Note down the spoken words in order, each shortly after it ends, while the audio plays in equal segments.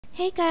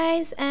Hey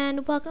guys,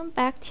 and welcome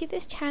back to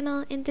this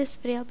channel. In this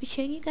video I'll be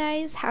showing you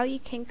guys how you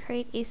can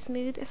create a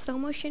smooth slow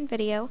motion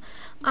video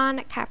on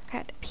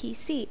CapCut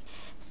PC.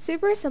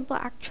 Super simple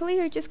actually.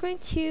 You're just going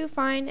to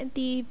find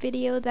the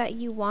video that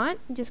you want.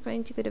 I'm just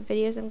going to go to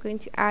videos. I'm going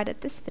to add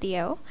this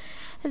video.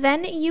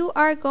 Then you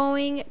are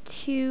going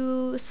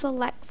to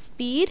select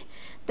speed.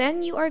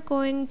 Then you are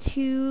going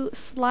to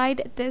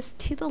slide this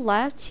to the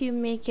left to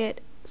make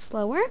it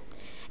slower,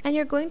 and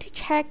you're going to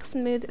check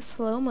smooth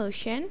slow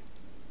motion.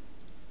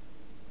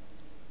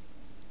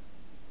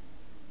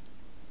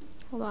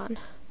 Hold on.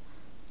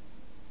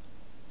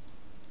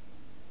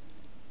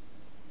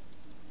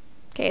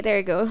 Okay, there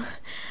you go.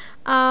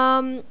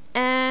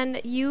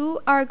 And you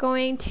are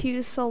going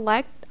to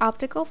select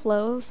optical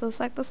flow. So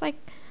select this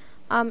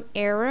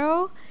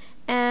arrow.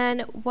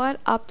 And what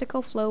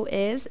optical flow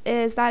is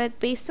that it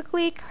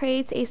basically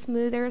creates a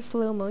smoother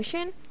slow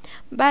motion,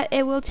 but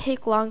it will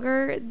take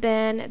longer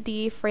than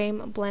the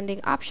frame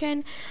blending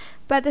option.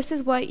 But this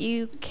is what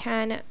you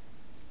can.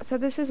 So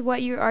this is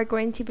what you are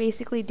going to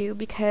basically do,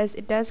 because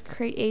it does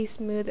create a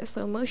smooth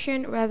slow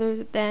motion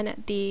rather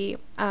than the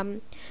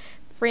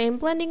frame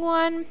blending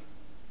one.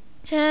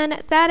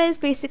 And that is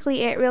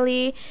basically it,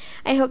 really.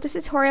 I hope this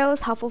tutorial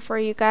is helpful for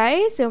you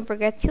guys. Don't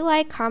forget to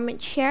like,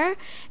 comment, share,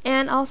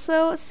 and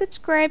also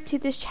subscribe to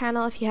this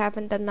channel if you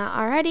haven't done that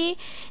already.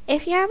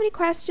 If you have any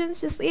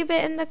questions, just leave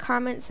it in the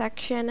comment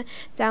section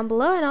down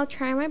below, and I'll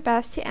try my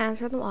best to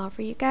answer them all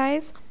for you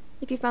guys.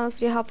 If you found this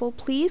video helpful,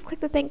 please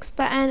click the thanks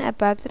button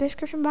above the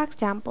description box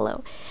down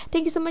below.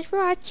 Thank you so much for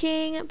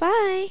watching.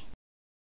 Bye!